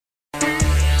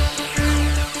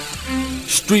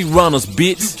Street runners,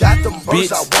 bitch. You got them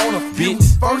birds, I want a few.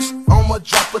 First, I'ma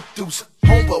drop a deuce.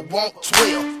 Home but want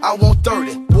 12, I want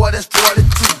 30. Boy, that's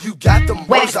 42. You got them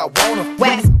birds, I want a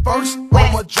few. First,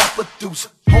 I'ma drop a deuce.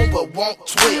 Home but want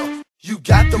 12. You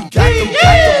got them,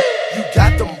 You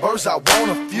got them birds, I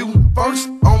want a few. First,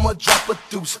 I'ma drop a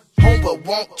deuce. Home but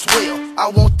want 12, I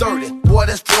want 30. Boy,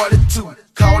 that's 42.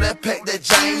 Call that pack that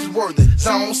James Worthy.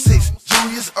 Zone 6,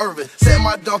 Julius Urvan. Set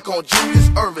my dunk on Julius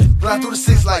Urvan. Fly through the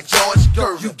 6 like George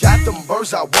Gervin. You got them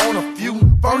birds, I want a few.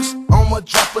 First, I'ma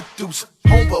drop a deuce.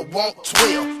 Home but want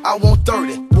 12, I want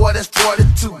 30. Boy, that's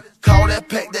 42. Call that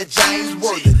pack that James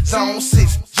Worthy. Zone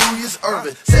 6, Julius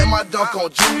Urvan. Set my dunk on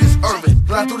Julius Urvan.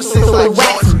 Fly through the 6 like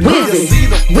George Gervin. You see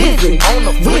the fleet on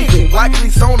the fleet, like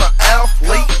he's on an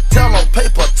athlete. Tell them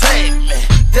paper tag me.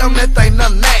 Damn, that thing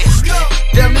not nasty.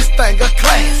 Damn, this thing a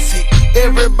classic.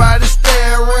 Everybody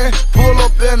staring. Pull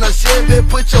up in a Chevy,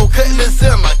 put your cutlass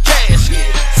in a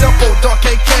casket. Simple dog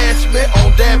can't catch me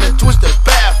on damn and twisted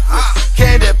backwards.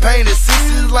 Candy painted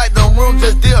 60s like the room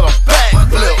just did a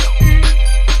backflip.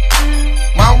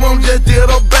 My room just did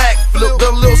a backflip.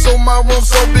 The lips on my room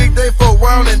so big they fuck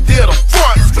around and did a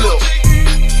front flip.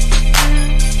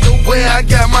 Way I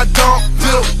got my dunk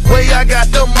built, way I got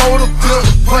the motor built.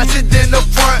 Punch it in the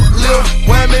front lip,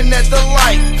 whamming at the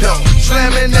light pimp,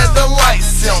 slamming at the light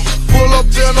simp. Pull up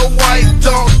in a white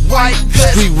dunk, white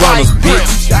cut, Street runners,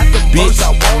 bitch. Got the birds,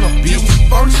 I want a few.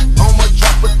 First, I'ma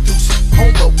drop a deuce.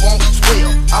 Home but want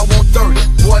 12, I want 30.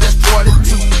 Boy, that's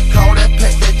 42. Call that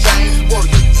pack that James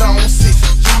Worthy. Zone 6,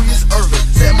 Julius Urvan.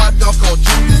 Set my dunk on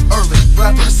Julius Urvan.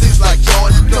 Fly through the 6 like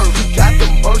George Gervin. You got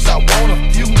them birds, I want a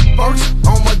few. First,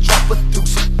 I'ma drop a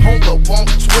deuce. Home but want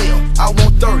 12, I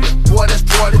want 30. Boy, that's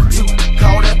 42.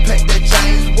 Call that pack that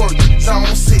James Worthy.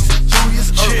 Zone 6,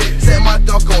 Julius Urvan. Set my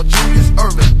dunk on Julius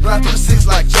Urvan. Fly through the 6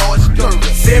 like George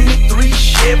Gervin. 73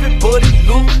 Chevy, but it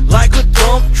look like a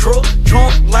dump truck.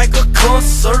 Drunk like a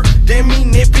concert. That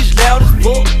mean that bitch loud as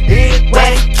fuck.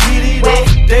 Everybody get it up.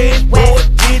 Dashboard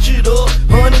digital.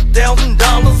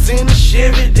 $100,000 in a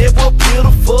Chevy, that was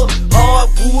beautiful.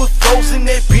 Hardwood flows in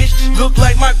that bitch. Look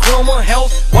like my grandma's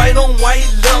house. White on white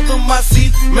leather, my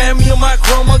seat. Mammy on my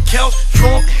grandma's couch.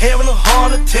 Drunk, having a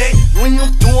heart attack when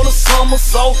I'm doing a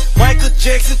somersault. Michael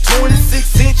Jackson,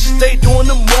 26 inches, they doing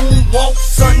the moonwalk.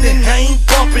 Sunday, I ain't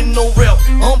bumping no rap.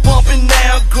 I'm